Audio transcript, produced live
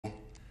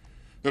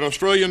that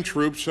Australian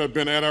troops have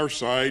been at our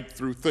side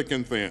through thick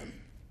and thin,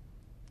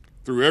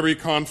 through every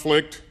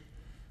conflict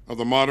of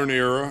the modern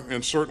era,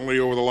 and certainly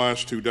over the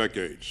last 2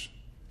 decades.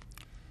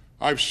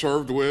 I've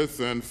served with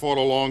and fought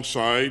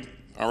alongside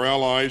our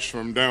allies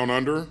from down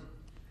under,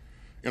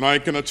 and I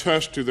can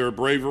attest to their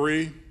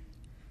bravery,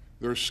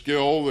 their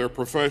skill, their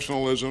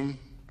professionalism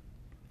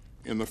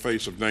in the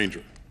face of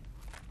danger.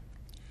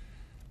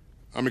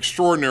 I'm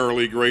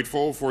extraordinarily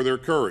grateful for their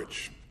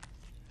courage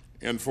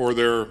and for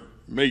their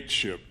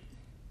mateship.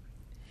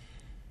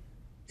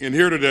 And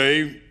here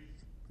today,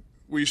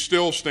 we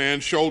still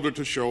stand shoulder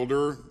to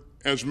shoulder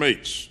as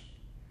mates,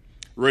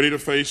 ready to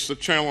face the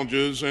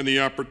challenges and the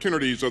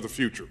opportunities of the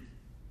future.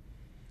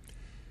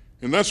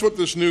 And that's what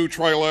this new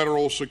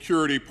trilateral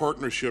security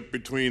partnership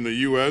between the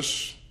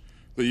U.S.,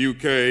 the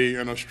U.K.,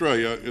 and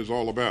Australia is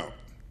all about.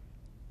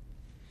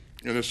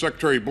 And as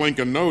Secretary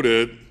Blinken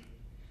noted,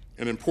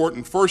 an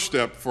important first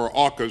step for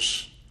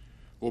AUKUS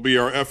will be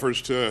our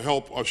efforts to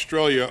help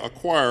Australia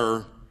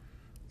acquire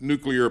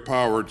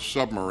nuclear-powered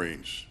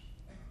submarines.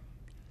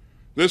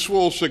 This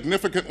will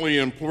significantly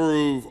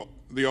improve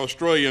the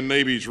Australian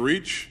Navy's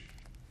reach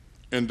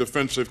and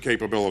defensive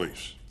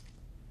capabilities.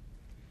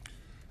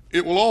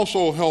 It will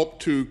also help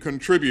to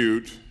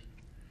contribute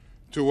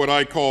to what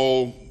I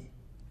call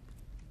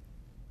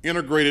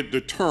integrated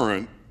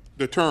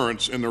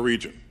deterrence in the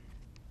region.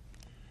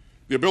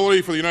 The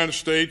ability for the United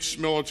States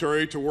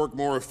military to work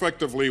more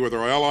effectively with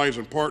our allies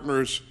and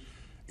partners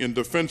in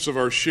defense of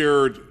our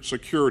shared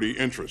security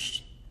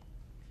interests.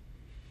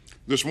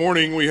 This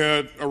morning, we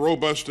had a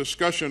robust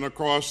discussion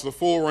across the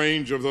full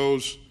range of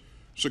those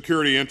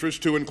security interests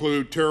to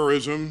include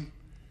terrorism,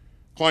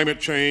 climate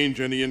change,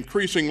 and the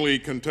increasingly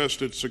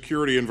contested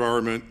security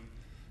environment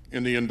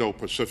in the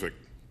Indo-Pacific.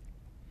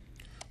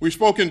 We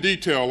spoke in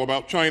detail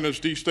about China's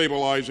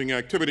destabilizing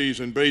activities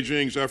and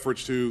Beijing's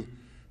efforts to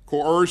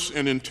coerce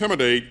and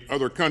intimidate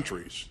other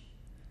countries,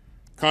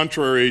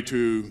 contrary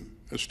to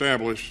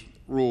established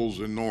rules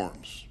and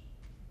norms.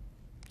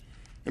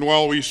 And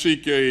while we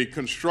seek a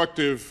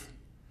constructive,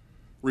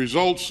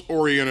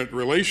 results-oriented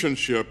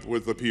relationship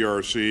with the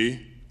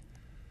PRC,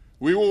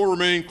 we will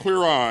remain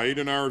clear-eyed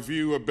in our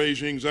view of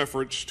Beijing's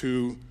efforts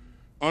to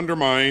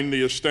undermine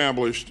the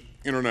established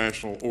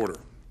international order.